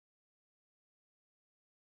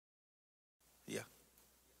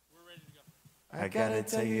I gotta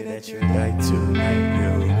tell you that you're die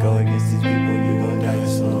tonight. You go against these people, you gon' die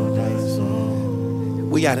soon, die soon.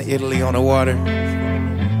 We out in Italy on the water.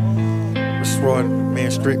 We're me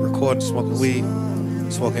and Strick recording, smoking weed,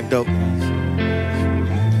 smoking dope,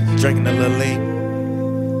 drinking a little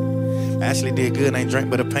lean. I actually did good, I ain't drank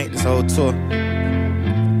but a paint this whole tour.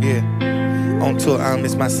 Yeah, on tour,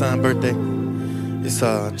 it's my son's birthday. It's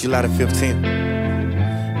July the 15th.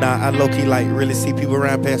 Now, I low-key like really see people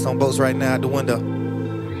around past on boats right now out the window.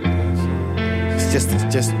 It's just a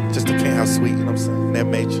penthouse suite, you know what I'm saying? That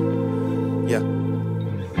major. Yeah.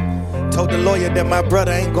 Told the lawyer that my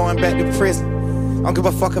brother ain't going back to prison. I don't give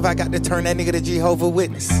a fuck if I got to turn that nigga to Jehovah's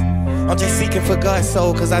Witness. I'm just seeking for God's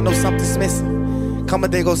soul, cause I know something's missing. Come a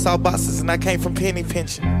day go saw bosses and I came from penny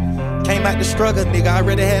pinching. Came out to struggle, nigga. I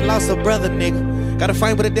already had lost a brother, nigga. Got a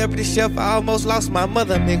fight with a deputy chef, I almost lost my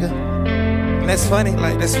mother, nigga. And that's funny,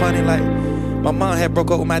 like, my mom had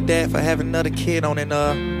broke up with my dad for having another kid on, and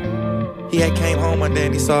he had came home one day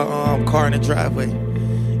and he saw a car in the driveway.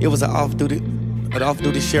 It was an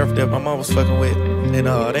off-duty sheriff that my mom was fucking with, and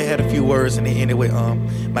they had a few words, and anyway,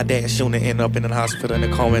 my dad shooting ended up in the hospital in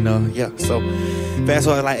the coma, and yeah. So fast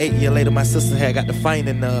forward, like 8 years later, my sister had got the fight,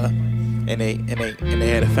 and they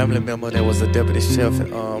had a family member that was a deputy sheriff,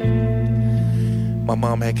 and my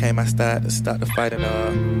mom had came outside to stop the fight,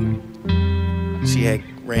 and she had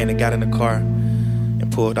ran and got in the car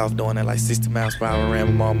and pulled off doing that like 60 miles per hour and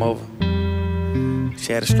ran my mom over.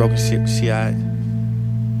 She had a stroke and shit, but she alright.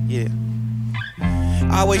 Yeah.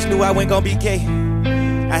 I always knew I wasn't gonna be gay.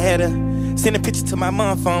 I had to send a picture to my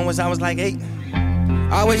mom's phone when I was like 8.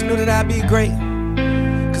 I always knew that I'd be great,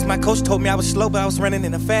 cause my coach told me I was slow, but I was running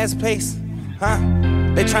in a fast pace.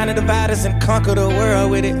 They trying to divide us and conquer the world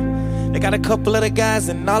with it. They got a couple of the guys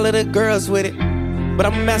and all of the girls with it. But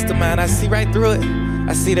I'm a mastermind, I see right through it.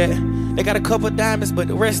 I see that they got a couple diamonds, but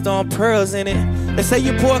the rest on pearls in it. They say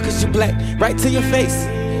you're poor cause you're black, right to your face.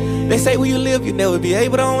 They say where you live, you never be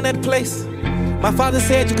able to own that place. My father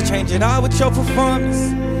said you could change it all with your performance.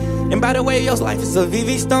 And by the way, your life is a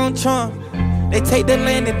VV Stone charm. They take the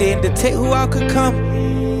land and then detect who all could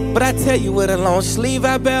come. But I tell you with a long sleeve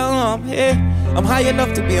I bear on. Yeah, I'm high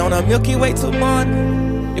enough to be on a Milky Way till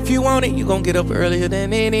morning. If you want it, you gon' get up earlier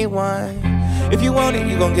than anyone. If you want it,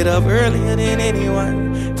 you gon' get up earlier than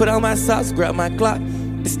anyone. Put on my socks, grab my Glock,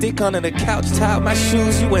 the stick under the couch, tie up my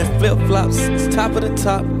shoes, you in flip-flops. It's top of the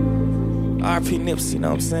top. RP Nips, you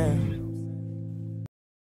know what I'm saying?